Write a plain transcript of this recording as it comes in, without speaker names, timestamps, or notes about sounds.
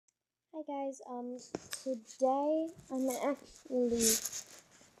Hi guys, today I'm actually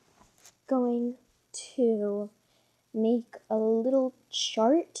going to make a little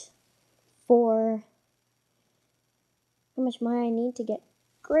chart for how much money I need to get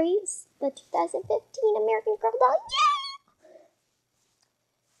Grace, the 2015 American Girl doll. Yeah!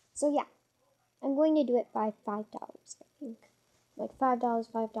 So yeah, I'm going to do it by $5, I think. Like $5,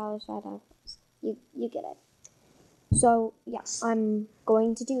 $5. You get it. So yeah, I'm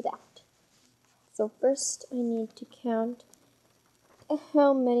going to do that. So first I need to count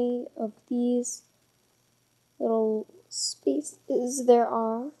how many of these little spaces there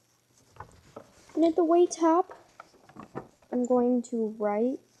are. And at the way top, I'm going to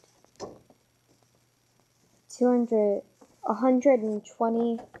write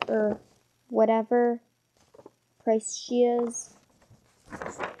 120 or whatever price she is.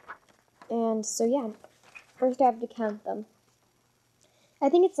 And so yeah, first I have to count them. I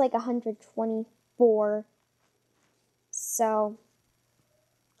think it's like 124. So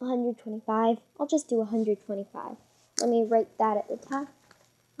 125. I'll just do 125. Let me write that at the top.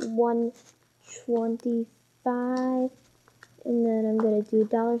 125. And then I'm going to do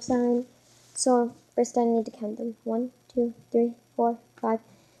 $sign. So first I need to count them. 1, 2, 3, 4, 5,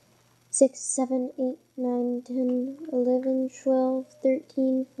 6, 7, 8, 9, 10, 11, 12,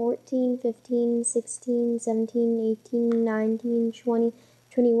 13, 14, 15, 16, 17, 18, 19, 20,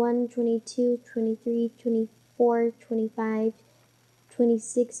 21, 22, 23, 24, 25,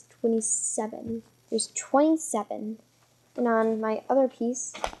 26, 27. There's 27. And on my other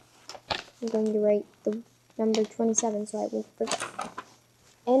piece, I'm going to write the number 27 so I won't forget.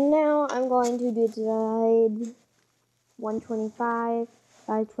 And now I'm going to divide 125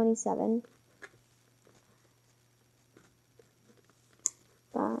 by 27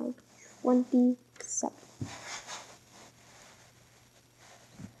 by 27.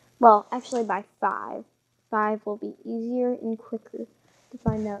 Well, actually by 5. 5 will be easier and quicker to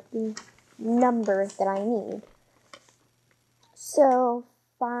find out the number that I need. So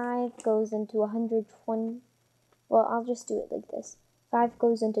 5 goes into 120. Well, I'll just do it like this. 5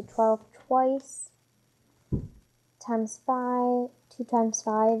 goes into 12 twice. Times 5. 2 times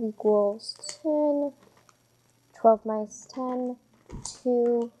 5 equals 10. 12 minus 10.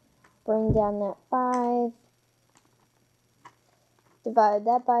 2. Bring down that 5. Divide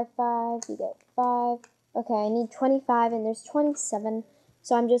that by 5. You get 5. Okay, I need 25 and there's 27.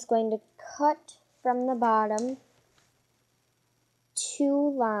 So I'm just going to cut from the bottom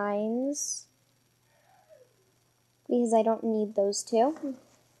 2 lines because I don't need those 2.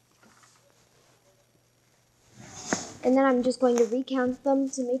 And then I'm just going to recount them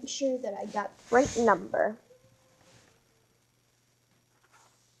to make sure that I got the right number.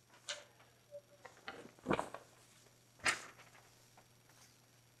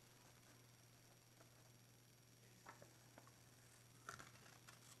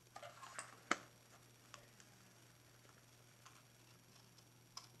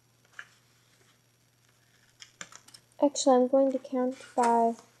 Actually, I'm going to count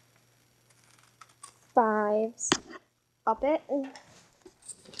 5 5s up it.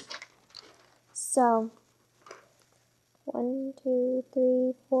 So 1, 2,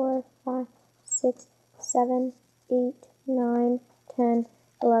 3, 4, 5, 6, 7, 8, 9, 10,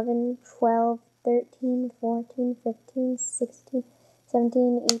 11, 12, 13, 14, 15, 16,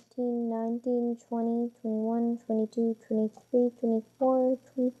 17, 18, 19, 20, 21, 22, 23, 24,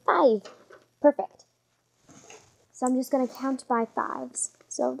 25. Perfect. So I'm just going to count by 5s.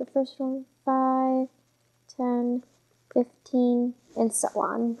 So the first one, 5, 10, 15, and so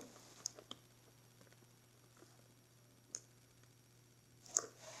on.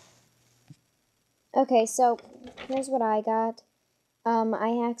 Okay, so here's what I got.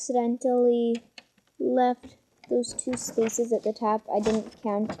 I accidentally left those 2 spaces at the top. I didn't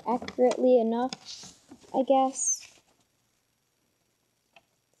count accurately enough, I guess.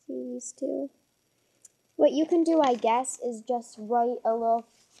 See these 2. What you can do, I guess, is just write a little,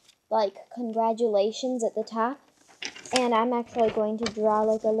 like, congratulations at the top. And I'm actually going to draw,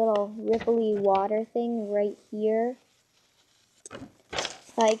 like, a little ripply water thing right here.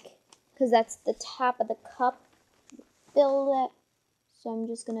 Like, because that's the top of the cup. Fill it. So I'm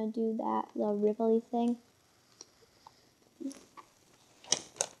just going to do that little ripply thing.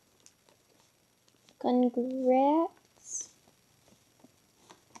 Congrats.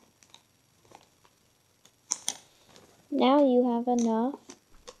 Now you have enough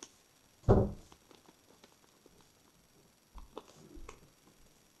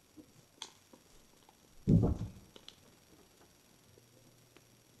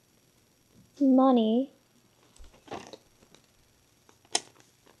money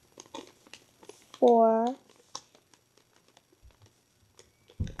for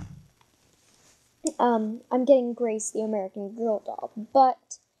I'm getting Grace the American Girl doll,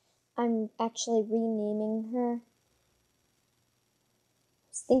 but I'm actually renaming her. I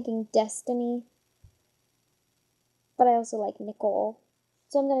was thinking Destiny, but I also like Nicole.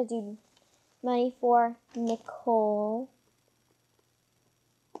 So I'm going to do money for Nicole.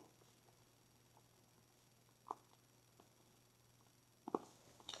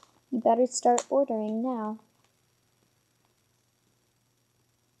 You better start ordering now.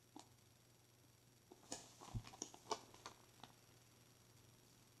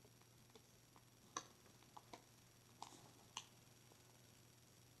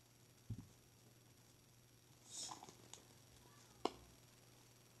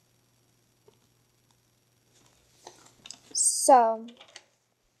 So,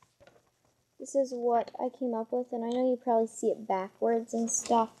 this is what I came up with, and I know you probably see it backwards and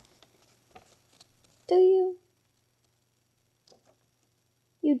stuff. Do you?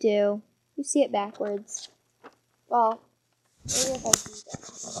 You do. You see it backwards. Well, maybe if I do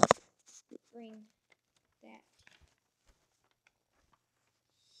that. Bring that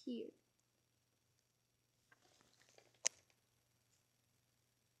here.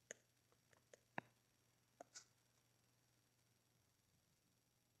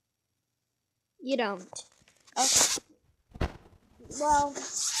 You don't. Okay. Well, it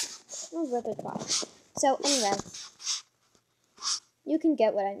was worth a try. So, anyway. You can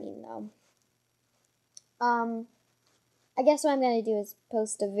get what I mean, though. I guess what I'm going to do is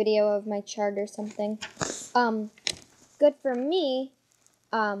post a video of my chart or something. Good for me.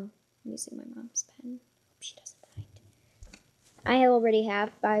 I'm using my mom's pen. Hope she doesn't mind. I already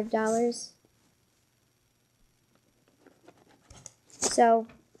have $5. So,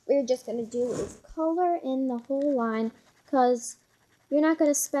 what we're just going to do is color in the whole line, because you're not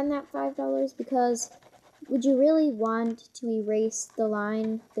going to spend that $5, because would you really want to erase the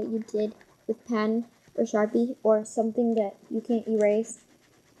line that you did with pen or Sharpie or something that you can't erase?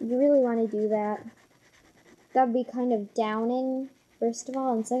 Would you really want to do that? That would be kind of downing, first of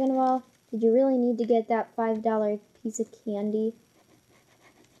all, and second of all, did you really need to get that $5 piece of candy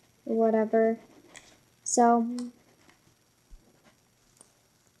or whatever? So,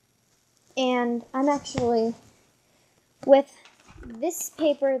 and I'm actually, with this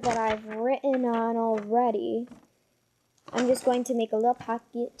paper that I've written on already, I'm just going to make a little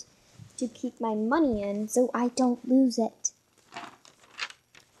pocket to keep my money in so I don't lose it.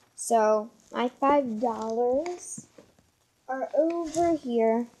 So, my $5 are over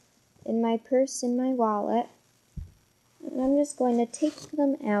here in my purse, in my wallet. And I'm just going to take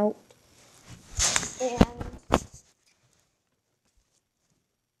them out. And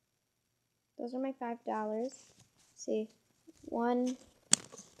those are my $5. See, 1,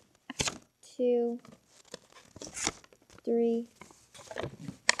 2, 3,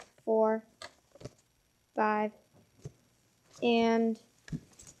 4, 5. And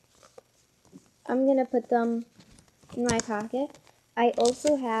I'm going to put them in my pocket. I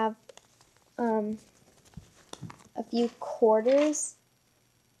also have a few quarters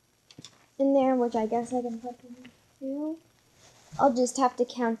in there, which I guess I can put in too. I'll just have to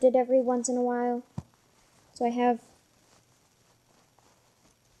count it every once in a while. So I have,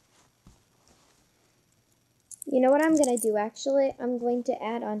 you know what I'm going to do actually? I'm going to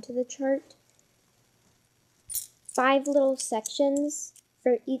add onto the chart 5 little sections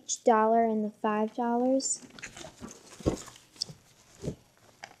for each dollar in the $5.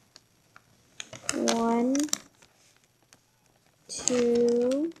 1,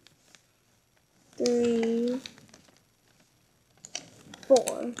 2, 3,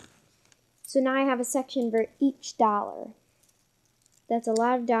 4. So now I have a section for each dollar. That's a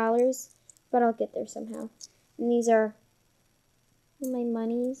lot of dollars, but I'll get there somehow. And these are my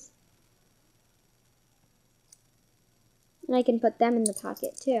monies. And I can put them in the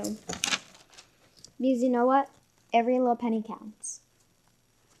pocket too. Because you know what? Every little penny counts.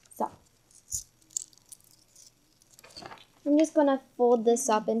 So, I'm just going to fold this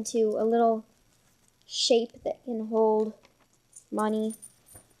up into a little shape that can hold money.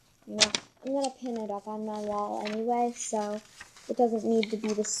 You know, I'm going to pin it up on my wall anyway, so it doesn't need to be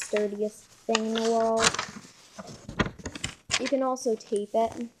the sturdiest thing in the world. You can also tape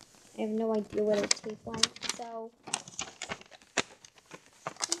it. I have no idea what a tape went, so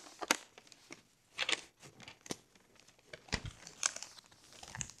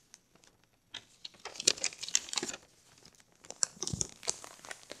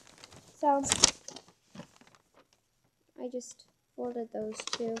I just folded those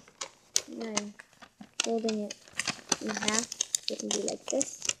two, and I'm folding it in half so it can be like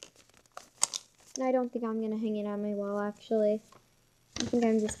this. And I don't think I'm going to hang it on my wall, actually. I think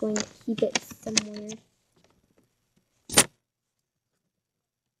I'm just going to keep it somewhere.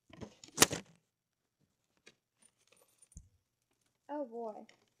 Oh boy.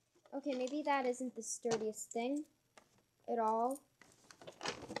 Okay, maybe that isn't the sturdiest thing at all.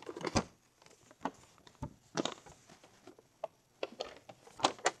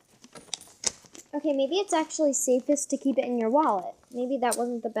 Okay, maybe it's actually safest to keep it in your wallet. Maybe that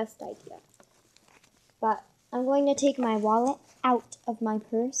wasn't the best idea. But I'm going to take my wallet out of my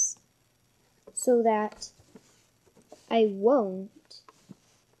purse so that I won't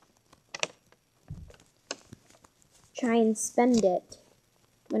try and spend it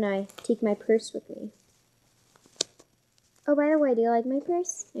when I take my purse with me. Oh, by the way, do you like my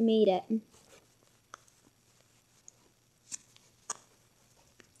purse? I made it.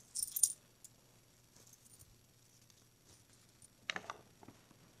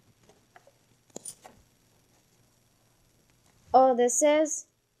 All this is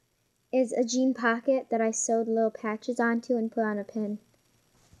a jean pocket that I sewed little patches onto and put on a pin.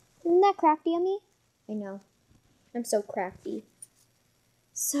 Isn't that crafty of me? I know. I'm so crafty.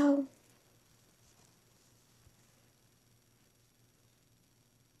 So,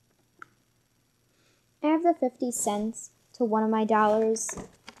 I have the 50 cents to one of my dollars.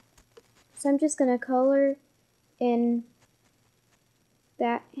 So I'm just going to color in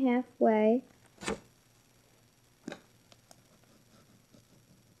that halfway.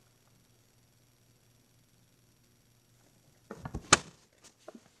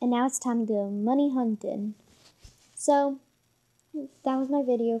 And now it's time to go money hunting. So, that was my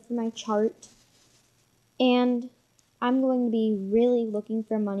video for my chart. And I'm going to be really looking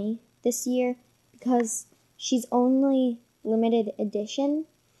for money this year because she's only limited edition.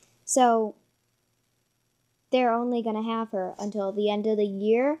 So, they're only going to have her until the end of the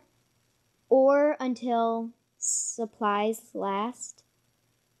year or until supplies last.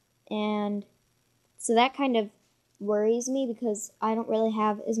 And so that kind of worries me because I don't really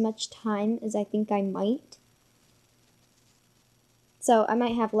have as much time as I think I might. So I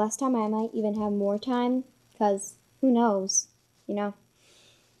might have less time, I might even have more time, because who knows, you know.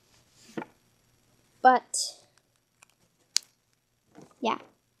 But, yeah.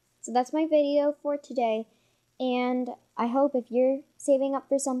 So that's my video for today. And I hope if you're saving up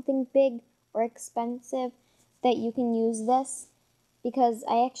for something big or expensive that you can use this. Because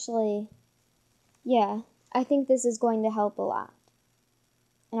I actually, yeah, I think this is going to help a lot.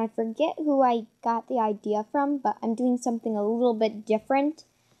 And I forget who I got the idea from, but I'm doing something a little bit different.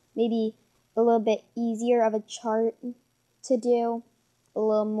 Maybe a little bit easier of a chart to do. A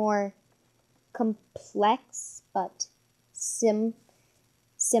little more complex, but simple.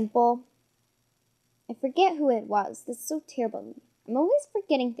 I forget who it was. This is so terrible. I'm always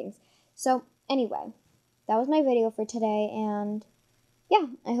forgetting things. So, anyway, that was my video for today, and yeah,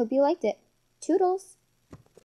 I hope you liked it. Toodles!